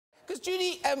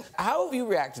Judy, how have you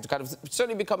reacted to kind of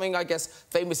certainly becoming, I guess,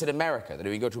 famous in America? That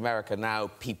if you go to America now,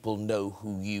 people know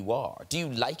who you are. Do you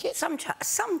like it?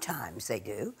 Sometimes they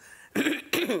do.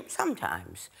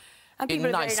 Sometimes. And people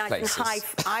in are nice very nice places.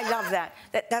 and high. I love that.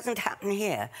 That doesn't happen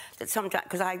here. That sometimes,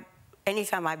 because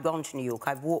anytime I've gone to New York,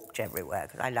 I've walked everywhere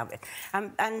because I love it.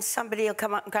 And somebody will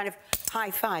come up and kind of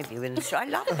high-five you in the street. I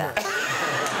love that.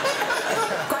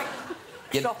 Quite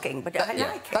shocking, but I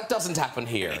like it. That doesn't happen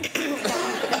here.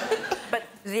 But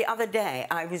the other day,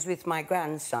 I was with my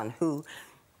grandson, who,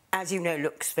 as you know,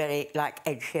 looks very like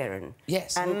Ed Sheeran.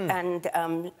 Yes. And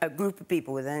a group of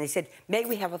people were there, and they said, may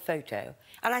we have a photo?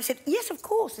 And I said, yes, of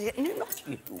course. They said, no, not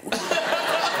you.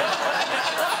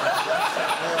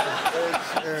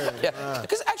 Yeah,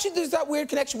 because actually there's that weird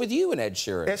connection with you and Ed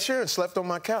Sheeran. Ed Sheeran slept on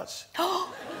my couch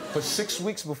for 6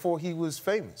 weeks before he was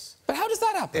famous. But how does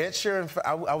that happen? Ed Sheeran,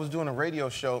 I was doing a radio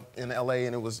show in L.A.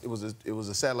 and it was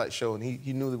a satellite show, and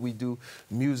he knew that we do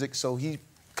music, so he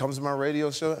comes to my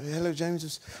radio show. Hello, James,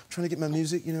 just trying to get my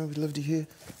music. You know, we'd love to hear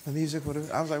my music,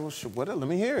 whatever. I was like, well, sure, whatever, let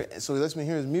me hear it. So he lets me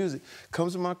hear his music.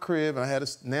 Comes to my crib,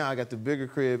 and now I got the bigger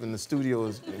crib, and the studio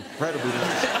is incredibly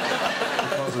nice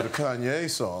because of the Kanye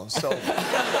song.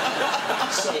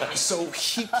 So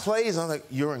he plays, I'm like,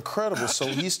 you're incredible. So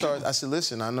he starts, I said,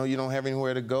 listen, I know you don't have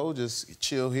anywhere to go, just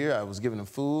chill here. I was giving him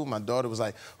food. My daughter was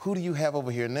like, who do you have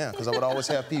over here now? Because I would always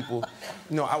have people,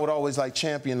 you know, I would always like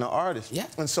champion the artist. Yeah.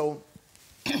 And so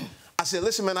I said,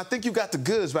 listen, man, I think you got the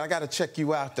goods, but I got to check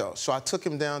you out, though. So I took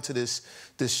him down to this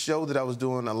show that I was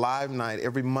doing, a live night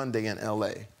every Monday in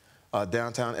L.A.,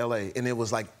 downtown L.A., and it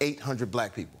was like 800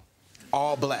 black people,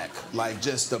 all black, like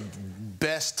just the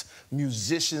best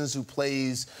musicians who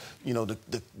plays, you know,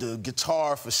 the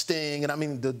guitar for Sting, and I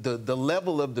mean the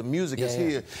level of the music is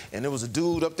here. And there was a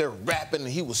dude up there rapping, and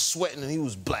he was sweating, and he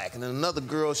was black. And then another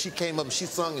girl, she came up and she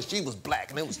sung, and she was black,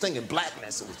 and they was singing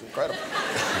blackness. It was incredible.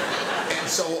 And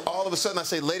so all of a sudden I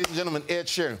say, ladies and gentlemen, Ed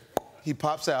Sheeran. He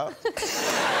pops out, with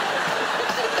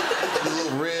a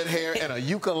little red hair and a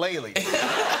ukulele.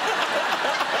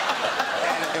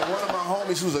 And one of my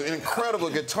homies, who's an incredible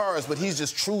guitarist, but he's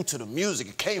just true to the music.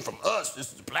 It came from us.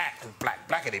 This is black,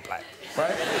 blackity black,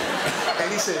 right?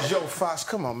 And he says, yo, Foxx,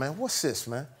 come on, man. What's this,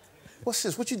 man? What's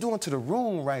this? What you doing to the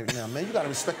room right now, man? You gotta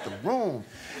respect the room.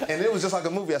 And it was just like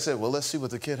a movie. I said, well, let's see what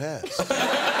the kid has.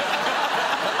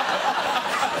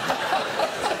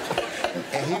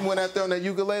 And he went out there on that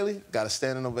ukulele, got a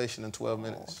standing ovation in 12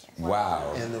 minutes.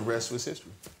 Wow. And the rest was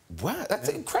history. Wow, that's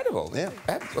incredible. Yeah.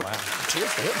 Wow.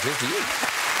 Cheers to him. Cheers to you.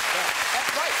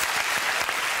 That's right.